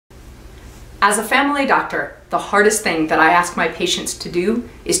As a family doctor, the hardest thing that I ask my patients to do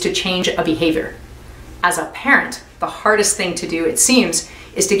is to change a behavior. As a parent, the hardest thing to do, it seems,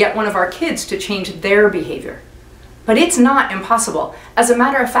 is to get one of our kids to change their behavior. But it's not impossible. As a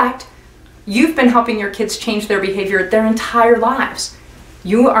matter of fact, you've been helping your kids change their behavior their entire lives.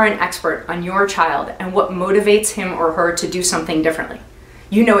 You are an expert on your child and what motivates him or her to do something differently.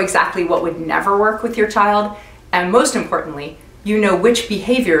 You know exactly what would never work with your child, and most importantly, you know which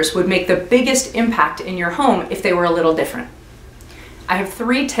behaviors would make the biggest impact in your home if they were a little different. I have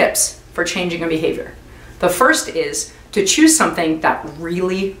 3 tips for changing a behavior. The first is to choose something that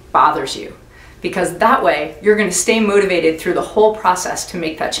really bothers you, because that way you're going to stay motivated through the whole process to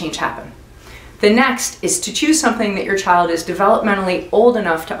make that change happen. The next is to choose something that your child is developmentally old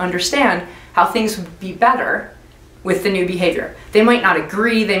enough to understand how things would be better with the new behavior. They might not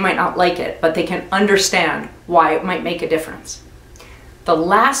agree, they might not like it, but they can understand why it might make a difference. The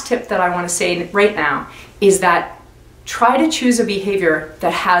last tip that I want to say right now is that try to choose a behavior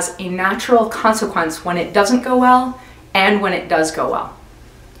that has a natural consequence when it doesn't go well and when it does go well.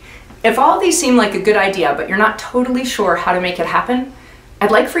 If all these seem like a good idea, but you're not totally sure how to make it happen, I'd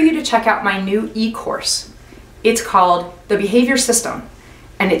like for you to check out my new e-course. It's called The Behavior System,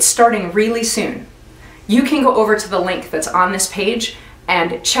 and it's starting really soon. You can go over to the link that's on this page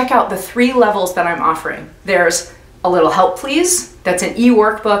and check out the 3 levels that I'm offering. There's a little help please, that's an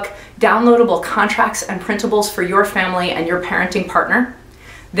e-workbook, downloadable contracts and printables for your family and your parenting partner.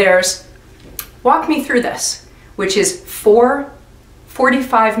 There's walk me through this, which is 4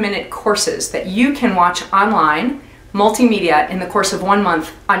 45-minute courses that you can watch online, multimedia, in the course of 1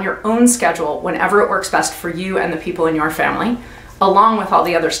 month on your own schedule whenever it works best for you and the people in your family, along with all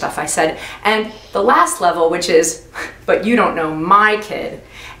the other stuff I said. And the last level, which is, but you don't know my kid,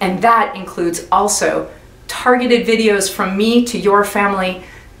 and that includes also targeted videos from me to your family,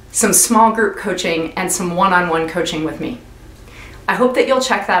 some small group coaching, and some one-on-one coaching with me. I hope that you'll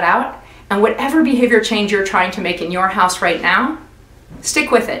check that out, and whatever behavior change you're trying to make in your house right now,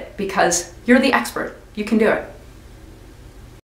 stick with it because you're the expert. You can do it.